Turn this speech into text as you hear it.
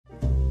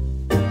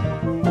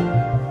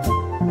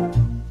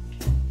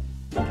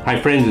Hi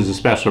friends, this is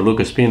Pastor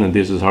Lucas Pin and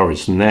this is our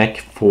snack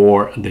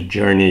for the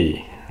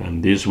journey.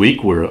 And this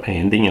week we're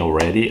ending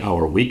already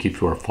our week.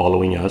 If you are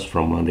following us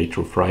from Monday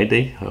through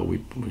Friday,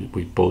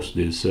 we post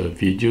these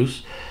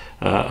videos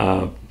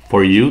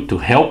for you to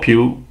help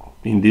you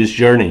in this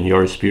journey,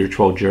 your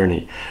spiritual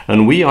journey.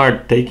 And we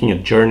are taking a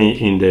journey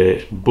in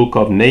the book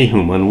of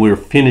Nahum, and we're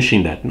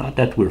finishing that. Not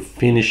that we're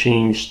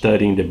finishing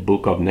studying the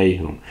book of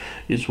Nahum.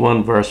 It's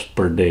one verse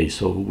per day,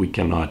 so we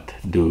cannot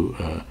do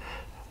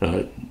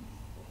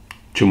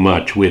too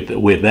much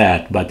with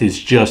that, but it's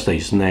just a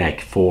snack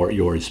for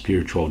your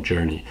spiritual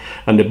journey.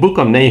 And the book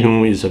of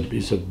Nahum is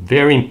a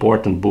very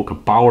important book, a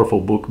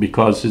powerful book,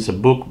 because it's a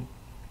book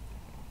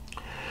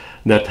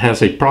that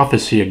has a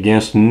prophecy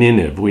against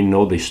Nineveh. We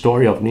know the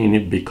story of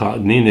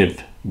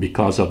Nineveh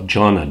because of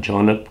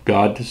Jonah.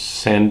 God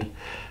sent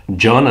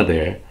Jonah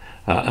there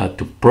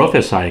to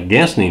prophesy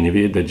against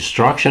Nineveh. The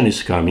destruction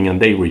is coming,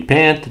 and they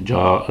repent.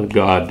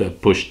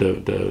 God pushed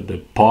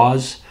the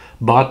pause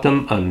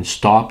button and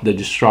stopped the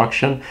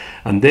destruction.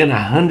 And then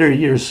 100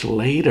 years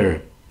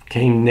later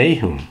came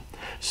Nahum.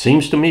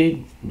 Seems to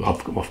me,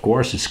 of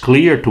course, it's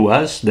clear to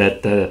us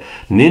that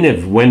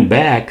Nineveh went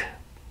back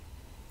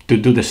to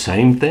do the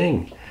same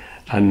thing,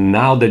 and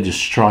now the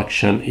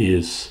destruction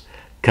is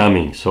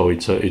coming. So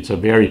it's a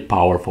very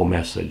powerful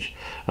message.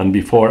 And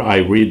before I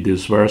read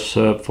this verse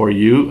for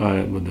you,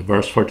 the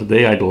verse for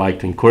today, I'd like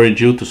to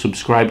encourage you to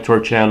subscribe to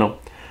our channel,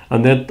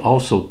 and then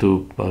also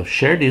to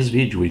share this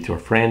video with your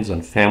friends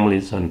and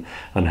families, and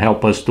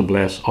help us to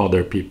bless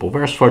other people.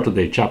 Verse for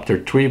today,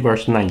 chapter 3,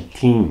 verse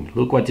 19.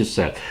 Look what it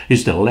says.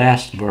 It's the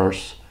last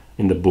verse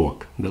in the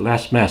book, the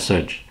last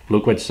message.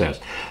 Look what it says.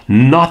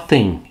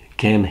 Nothing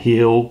can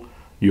heal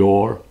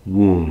your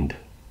wound.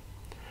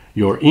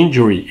 Your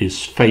injury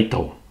is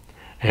fatal.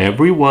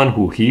 Everyone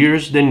who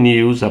hears the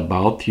news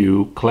about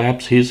you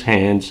claps his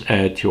hands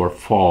at your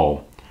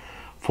fall.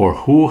 For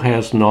who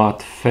has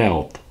not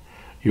felt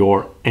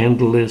your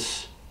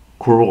endless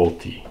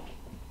cruelty?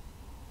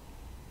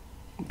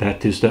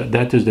 That is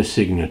the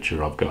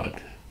signature of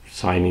God,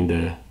 signing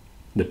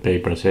the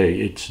paper and say,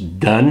 it's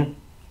done.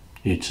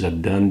 It's a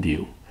done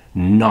deal.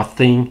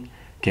 Nothing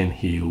can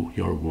heal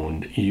your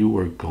wound. You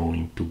are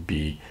going to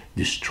be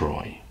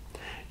destroyed.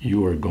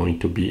 You are going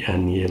to be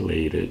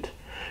annihilated.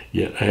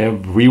 Yeah,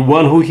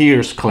 everyone who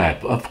hears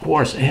clap. Of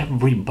course,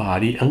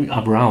 everybody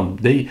around.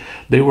 They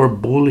were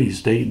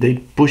bullies.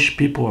 They push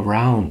people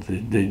around.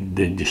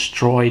 They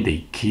destroy.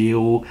 They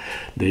kill.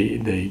 They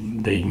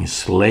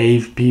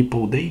enslave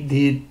people. They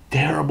did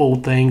terrible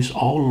things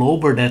all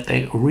over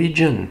that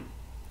region.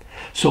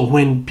 So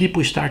when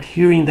people start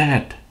hearing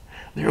that,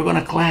 they're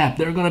gonna clap.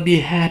 They're gonna be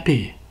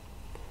happy.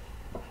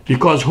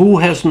 Because who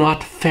has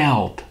not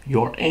felt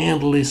your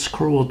endless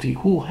cruelty?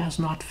 Who has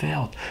not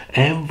felt?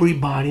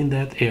 Everybody in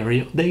that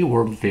area, they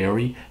were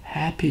very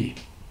happy.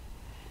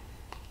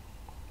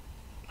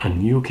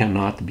 And you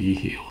cannot be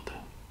healed.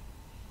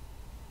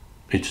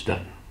 It's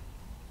done.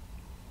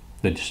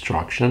 The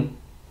destruction,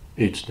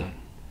 it's done.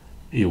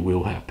 It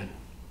will happen.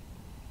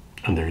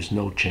 And there is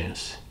no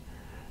chance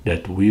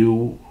that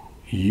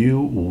you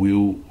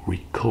will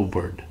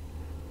recover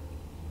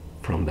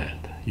from that.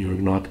 You're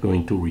not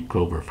going to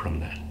recover from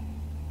that.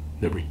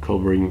 The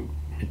recovering,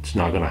 it's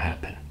not going to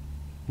happen.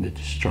 The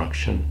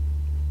destruction,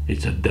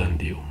 it's a done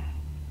deal.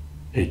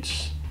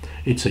 It's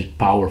a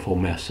powerful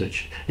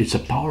message. It's a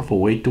powerful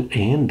way to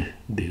end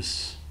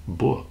this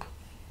book,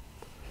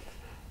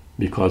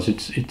 because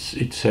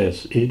it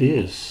says it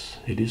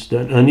is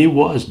done, and it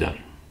was done.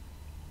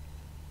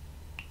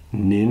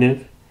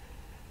 Nineveh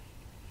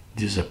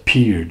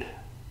disappeared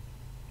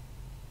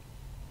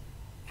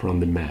from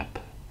the map.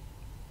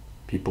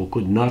 People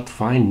could not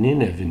find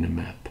Nineveh in the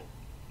map.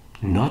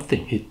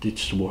 Nothing.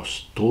 It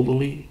was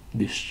totally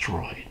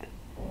destroyed.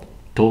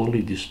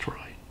 Totally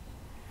destroyed.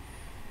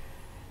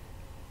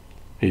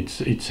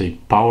 It's a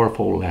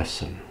powerful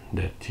lesson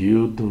that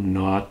you do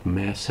not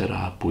mess it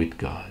up with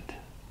God.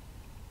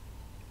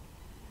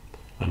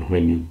 And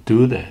when you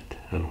do that,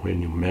 and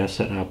when you mess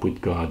it up with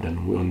God,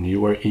 and when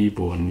you are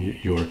evil, and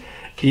your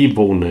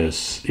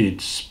evilness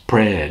is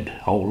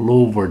spread all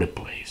over the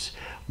place,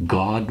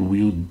 God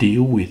will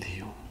deal with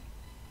you.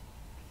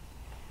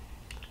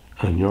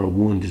 And your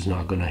wound is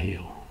not going to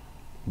heal.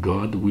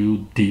 God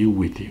will deal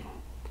with you.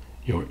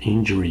 Your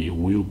injury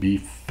will be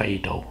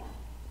fatal.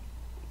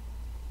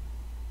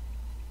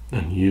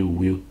 And you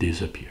will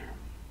disappear.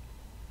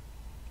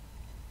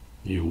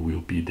 You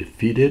will be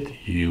defeated.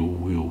 You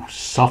will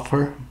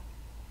suffer.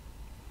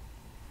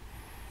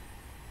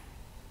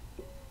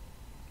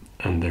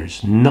 And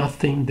there's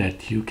nothing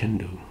that you can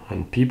do.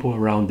 And people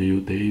around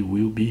you, they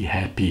will be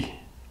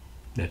happy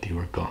that you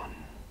are gone.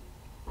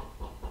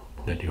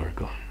 That you are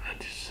gone.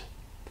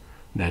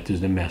 That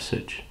is the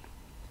message.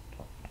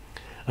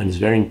 And it's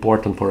very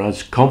important for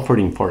us,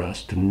 comforting for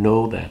us to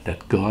know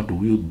that God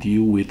will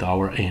deal with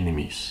our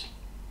enemies.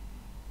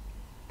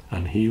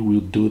 And He will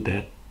do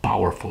that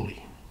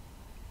powerfully.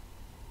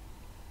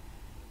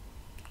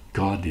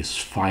 God is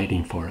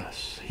fighting for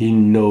us. He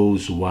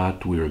knows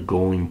what we're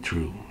going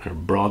through. Our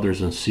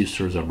brothers and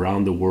sisters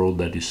around the world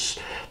that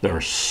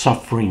are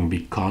suffering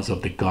because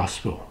of the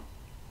gospel.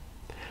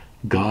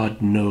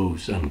 God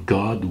knows, and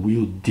God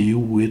will deal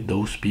with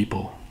those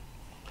people.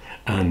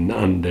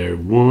 And their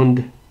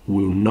wound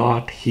will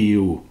not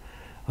heal,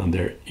 and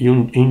their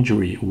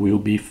injury will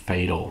be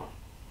fatal.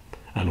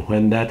 And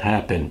when that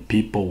happens,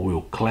 people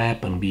will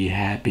clap and be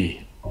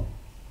happy.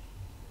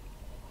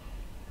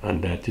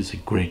 And that is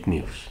great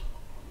news.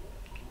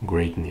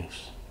 Great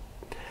news.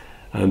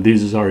 And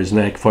this is our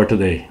snack for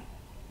today.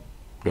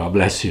 God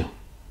bless you.